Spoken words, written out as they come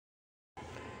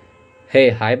Hey,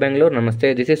 hi Bangalore,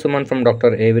 Namaste. This is Suman from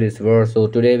Dr. Auris Blume. So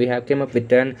today we have came up with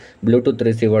an Bluetooth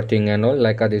receiver thing and all.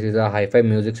 This is a Hi-Fi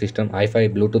music system, Hi-Fi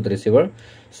Bluetooth receiver.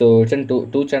 So it's in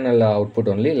two channel output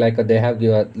only. They have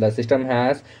the system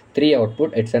has three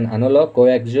output. It's an analog,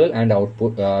 coaxial, and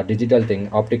output digital thing,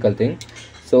 optical thing.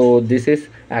 So this is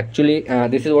actually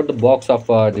this is what the box of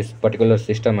this particular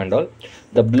system and all.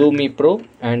 The Blume Pro,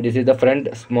 and this is the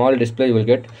front small display you will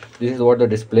get. This is what the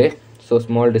display. So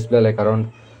small display like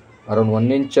around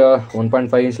 1 inch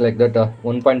 1.5 inch like that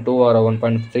 1.2 or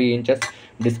 1.3 inches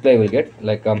display will get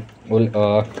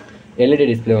LED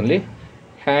display only.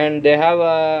 And they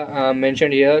have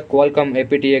mentioned here Qualcomm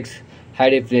aptx high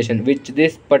definition, which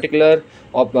this particular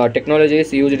technology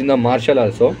is used in the Marshall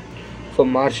also. So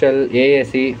Marshall,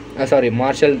 AAC,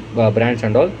 Marshall brands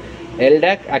and all.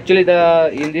 LDAC, actually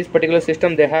in this particular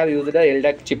system they have used the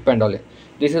LDAC chip and all.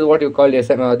 This is what you call this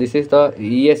is the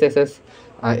ESSS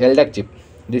LDAC chip.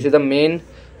 This is the main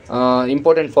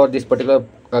important for this particular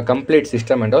complete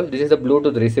system and all. This is the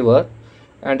Bluetooth receiver,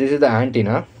 and this is the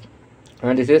antenna,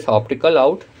 and this is optical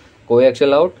out,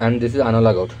 coaxial out, and this is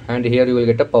analog out. And here you will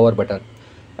get a power button,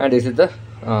 and this is the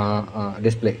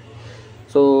display.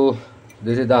 So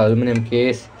this is the aluminum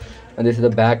case, and this is the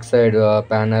back side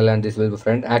panel, and this will be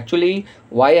front. Actually,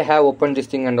 why I have opened this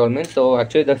thing and all means, so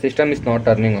actually the system is not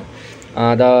turning on.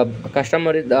 The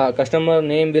customer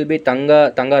name will be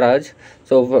Tangaraj.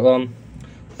 So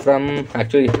from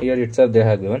actually here itself they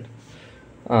have given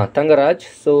Tangaraj.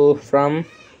 So from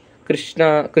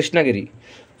Krishnagiri.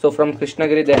 So from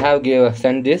Krishnagiri they have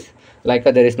sent this,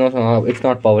 there is no it's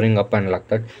not powering up and like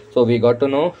that. So we got to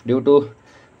know due to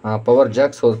power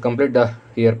jack. So complete the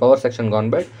here power section gone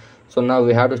bad. So now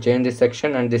we have to change this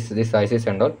section and this ICs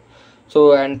and all.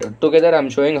 So and together I'm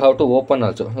showing how to open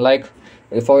also.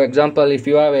 For example, if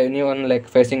you have anyone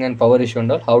facing an power issue and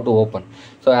all, how to open.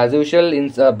 So as usual in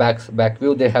the back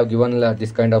view they have given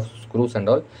this kind of screws and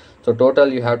all. So total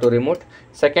you have to remove.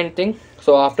 Second thing,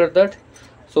 so after that,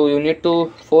 so you need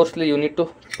to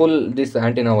pull this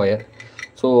antenna wire.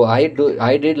 So I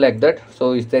did like that.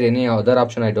 So is there any other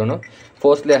option? I don't know.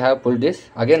 Firstly I have pulled this.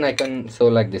 Again I can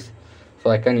like this.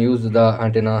 So I can use the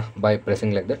antenna by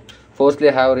pressing like that. Firstly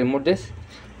I have removed this,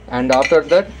 and after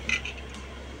that,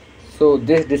 so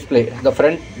this display, the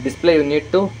front display, you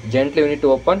need to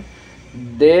open.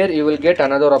 There you will get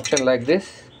another option like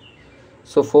this.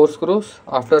 So 4 screws.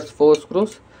 After 4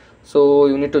 screws, so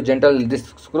you need to gentle this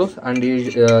screws and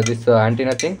this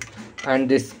antenna thing, and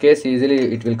this case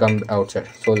easily it will come outside.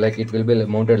 So it will be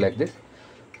mounted like this.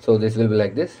 So this will be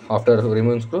like this after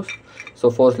removing screws. So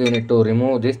firstly you need to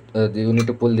remove this, you need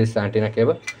to pull this antenna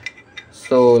cable.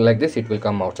 So like this it will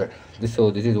come outside. This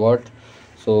is what.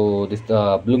 So this is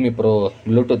the Blume Pro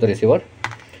Bluetooth receiver,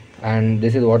 and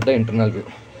this is what the internal view.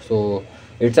 So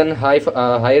it's an high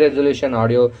resolution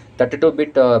audio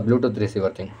 32-bit Bluetooth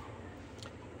receiver thing.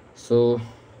 So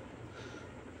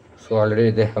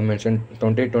already they have mentioned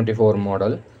 2024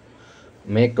 model,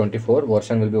 make 24,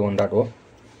 version will be 1.0.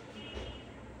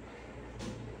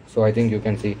 So I think you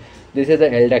can see this is the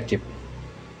LDAC chip.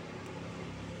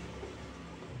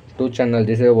 2 channel.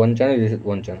 This is one channel. This is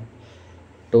one channel.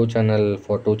 2 channel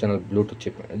Bluetooth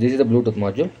chip. This is the Bluetooth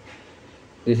module.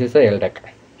 This is the LDAC.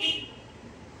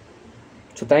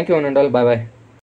 So thank you one and all. Bye bye.